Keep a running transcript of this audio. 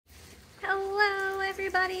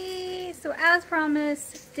everybody! So as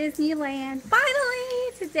promised, Disneyland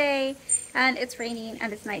finally today, and it's raining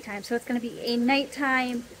and it's nighttime, so it's going to be a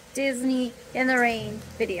nighttime Disney in the rain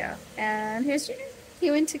video. And here's Junior. He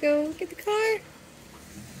went to go get the car.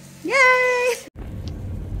 Yay!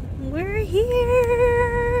 We're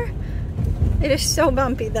here! It is so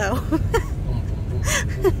bumpy though.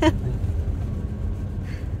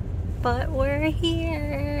 But we're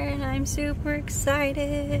here and I'm super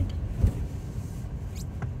excited.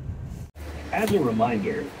 As a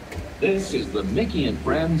reminder, this is the Mickey and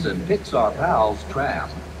Friends and Pixar Pals tram,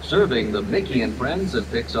 serving the Mickey and Friends and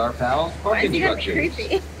Pixar Pals parking structures.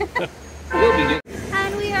 Creepy. We'll begin.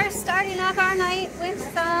 And we are starting off our night with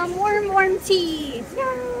some warm tea.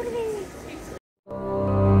 Yay!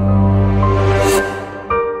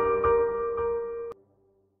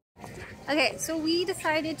 Okay, so we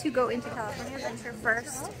decided to go into California Adventure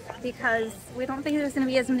first because we don't think there's going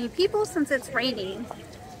to be as many people since it's raining.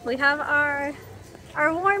 We have our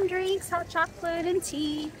warm drinks, hot chocolate and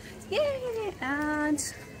tea. Yay! And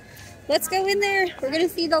let's go in there. We're going to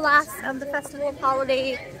see the last of the festival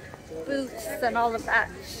holiday booths and all of that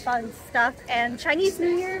fun stuff. And Chinese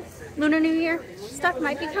New Year, Lunar New Year stuff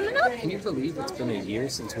might be coming up. Can you believe it's been a year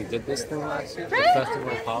since we did this thing last year? Right? The Festival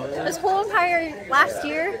of Holidays? This whole entire last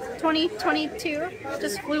year, 2022,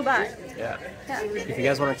 just flew by. Yeah. If you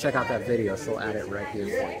guys want to check out that video, she'll add it right here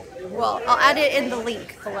for you. Well, I'll add it in the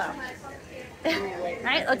link below.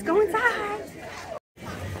 Alright, let's go inside.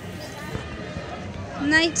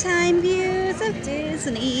 Nighttime views of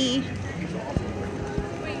Disney.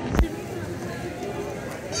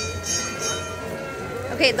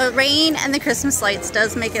 Okay, the rain and the Christmas lights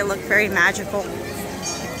does make it look very magical.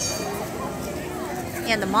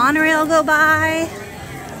 And the monorail go by.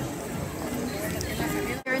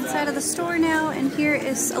 We're inside of the store now, and here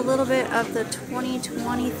is a little bit of the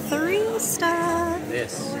 2023 stuff.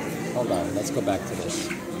 Hold on, let's go back to this.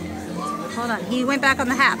 Hold on, he went back on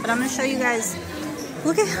the hat, but I'm going to show you guys.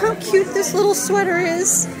 Look at how cute this little sweater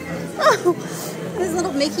is. Oh, his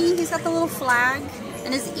little Mickey, he's got the little flag,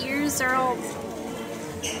 and his ears are all,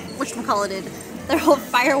 whatchamacallited, they're all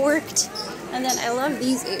fireworked. And then I love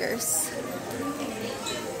these ears.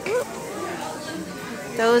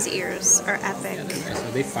 Those ears are epic.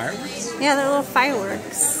 Are they fireworks? Yeah, they're little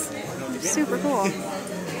fireworks. They're super cool.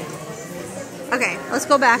 Okay, let's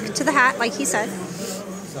go back to the hat, like he said.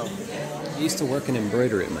 So, I used to work in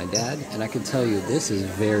embroidery with my dad, and I can tell you this is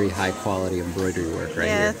very high quality embroidery work right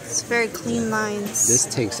here. Yeah, it's very clean lines. This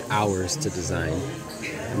takes hours to design,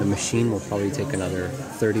 and the machine will probably take another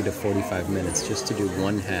 30 to 45 minutes just to do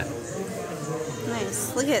one hat.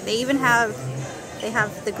 Nice. Look at it. They even have,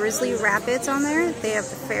 the Grizzly Rapids on there. They have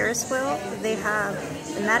the Ferris wheel. They have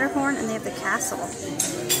the Matterhorn, and they have the castle.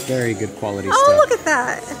 Very good quality stuff. stuff. Oh, look at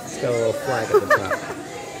that. It's got a little flag at the top.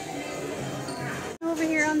 Over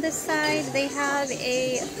here on this side, they have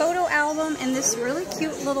a photo album and this really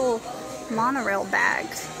cute little monorail bag.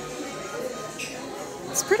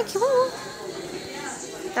 It's pretty cool.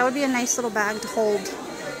 That would be a nice little bag to hold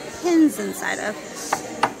pins inside of.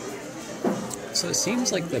 So it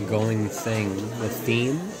seems like the going thing, the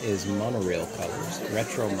theme is monorail colors,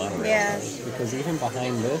 retro monorail colors. Because even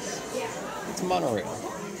behind this, it's monorail.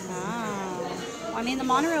 Oh. I mean, the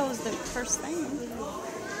monorail was the first thing.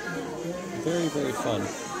 Very, very fun.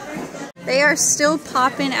 They are still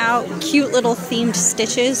popping out cute little themed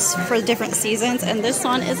stitches for different seasons, and this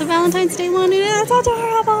one is a Valentine's Day one, and it's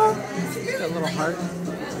adorable. It's got a little heart.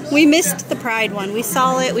 We missed the Pride one. We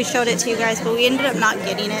saw it, we showed it to you guys, but we ended up not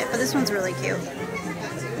getting it. But this one's really cute.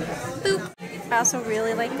 Boop. I also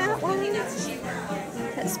really like that one.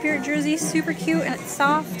 That Spirit jersey, super cute, and it's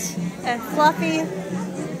soft and fluffy.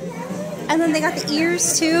 And then they got the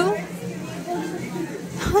ears too.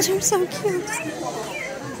 Those are so cute.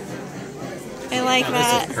 I like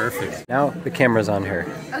that. This is perfect. Now the camera's on her.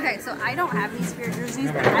 Okay, so I don't have these Spirit jerseys,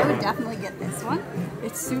 but I would definitely get this one.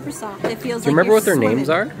 It's super soft. It feels like. Do you remember what their swimming. names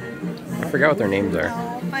are? I forgot what their names are.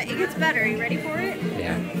 No, but it gets better. Are you ready for it?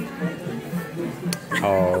 Yeah.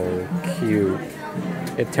 Oh, cute.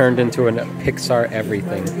 It turned into a Pixar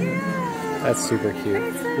everything. Yeah. That's super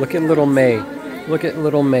cute. Look at little May. Look at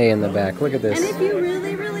little May in the back. Look at this. And if you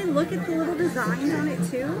really, really look at the little design on it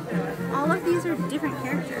too, all of these are different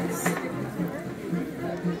characters.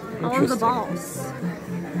 All of the balls.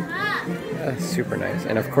 That's super nice.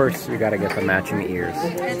 And of course, you gotta get the matching ears.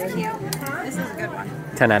 It's cute. This is a good one.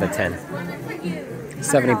 10 out of 10.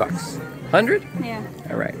 70 bucks. 100? Yeah.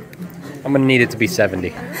 All right. I'm gonna need it to be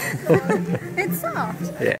 70. It's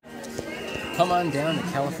soft. Yeah. Come on down to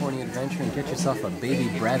California Adventure and get yourself a baby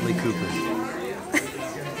Bradley Cooper.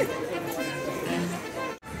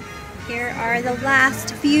 Here are the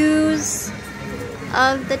last views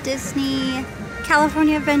of the Disney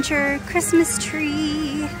California Adventure Christmas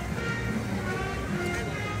tree.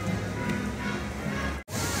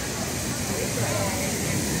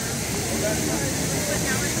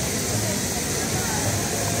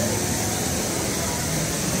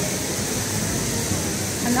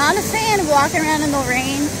 I'm not a fan of walking around in the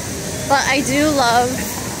rain, but I do love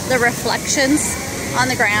the reflections on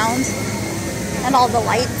the ground and all the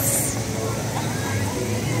lights.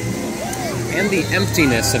 And the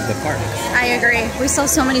emptiness of the park. I agree. We saw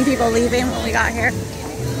so many people leaving when we got here.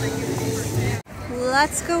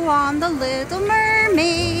 Let's go on the Little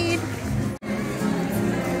Mermaid.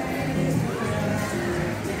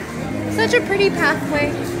 Such a pretty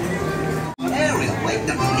pathway. Ariel, wait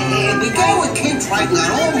the here we go with kids right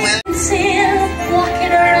now, oh man.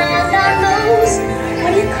 Walking around our nose.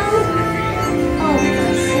 What do you call it? Oh,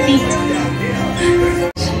 feet.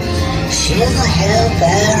 She'll help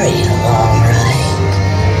Ariel, alright.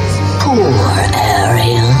 Poor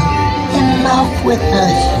Ariel. In love with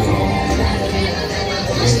her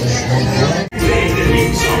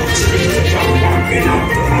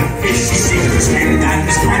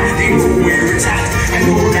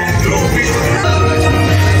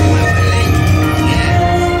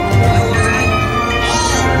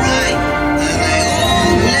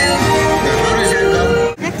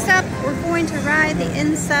Next up, we're going to ride the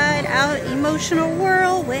Inside Out Emotional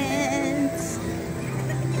Whirlwinds.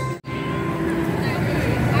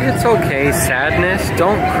 It's okay, sadness.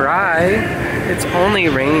 Don't cry. It's only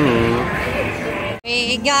raining.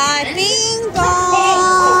 We got Bing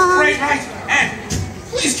Bong! Right. And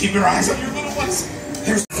please keep your eyes on your little ones.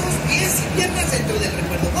 There's pies y piernas dentro del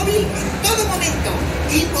recuerdo móvil en todo momento.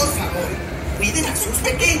 Y por favor, cuiden a sus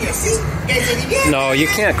pequeños, ¿sí? Que se diviertan. No, you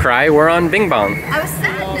can't cry. We're on Bing Bong. I was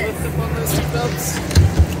sadness.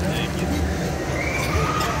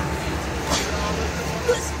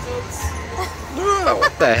 Oh,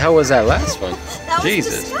 what the hell was that last one? That was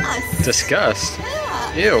Jesus. disgust. Disgust.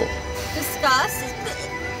 Yeah. Ew. Disgust.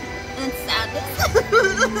 And sadness.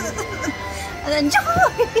 And then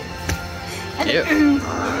joy. And Ew.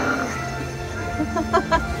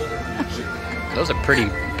 Those are pretty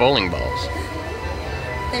bowling balls.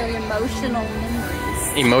 they're emotional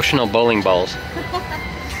memories. Emotional bowling balls.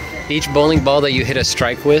 Each bowling ball that you hit a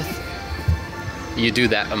strike with, you do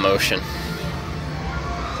that emotion.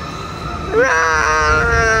 We're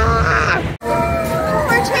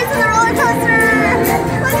chasing the roller coaster!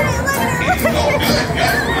 Look at it, look at it!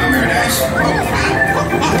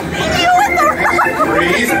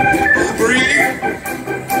 breathe.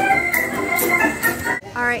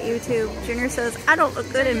 Alright, YouTube. Junior says, I don't look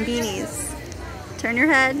good in beanies. Turn your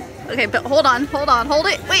head. Okay, but hold on, hold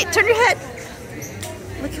it. Wait, turn your head.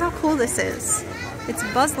 Look how cool this is. It's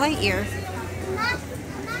Buzz Lightyear.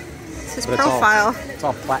 It's his profile. It's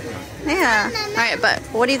all platinum. Yeah. Alright, but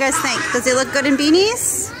what do you guys think? Does he look good in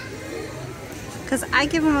beanies? Because I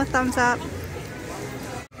give him a thumbs up.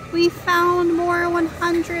 We found more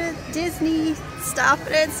 100 Disney stuff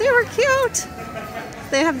and it's super cute.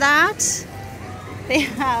 They have that. They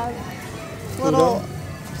have little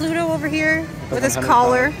Pluto over here with his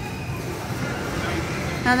collar.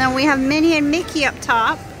 And then we have Minnie and Mickey up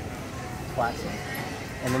top. Classic.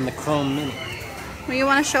 And then the Chrome Mini. Well, you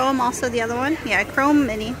want to show them also the other one? Yeah, Chrome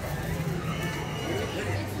Mini.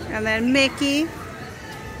 And then Mickey.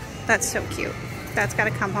 That's so cute. That's got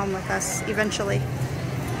to come home with us eventually.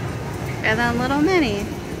 And then little Minnie.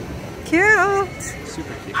 Cute.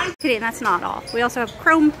 Super cute. Okay, and that's not all. We also have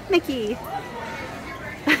Chrome Mickey.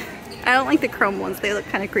 I don't like the chrome ones. They look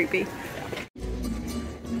kind of creepy.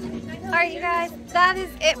 Alright, you guys. That is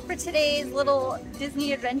it for today's little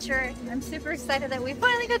Disney adventure. I'm super excited that we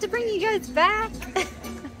finally got to bring you guys back.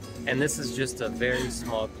 And this is just a very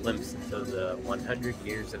small glimpse into the 100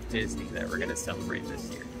 years of Disney that we're going to celebrate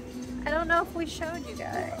this year. I don't know if we showed you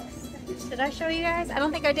guys. Did I show you guys? I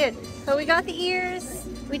don't think I did. But we got the ears.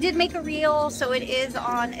 We did make a reel, so it is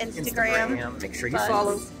on Instagram. Make sure you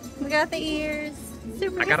follow. We got the ears.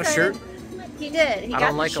 Super I got a excited. shirt. He did. He I got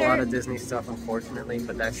don't the like shirt. a lot of Disney stuff, unfortunately,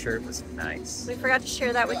 but that shirt was nice. We forgot to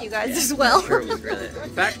share that with you guys as well. That shirt was really. In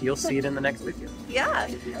fact, you'll see it in the next video. Yeah.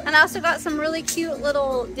 And I also got some really cute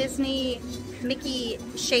little Disney Mickey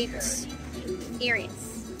shaped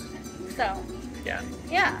earrings. So, Yeah,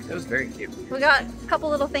 yeah. it was very cute. We got a couple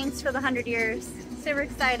little things for the 100 years. Super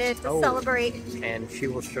excited to celebrate. And she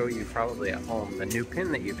will show you probably at home the new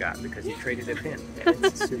pin that you got because you traded a pin. And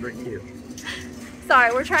it's super cute.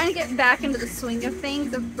 Sorry, we're trying to get back into the swing of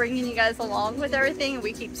things, of bringing you guys along with everything, and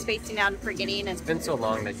we keep spacing out and forgetting. And it's been so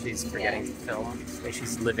long that she's forgetting to film, and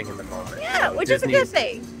she's living in the moment. Yeah, so which is a good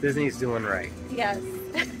thing. Disney's doing right. Yes.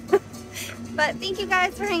 But thank you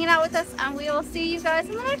guys for hanging out with us, and we will see you guys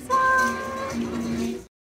in the next one.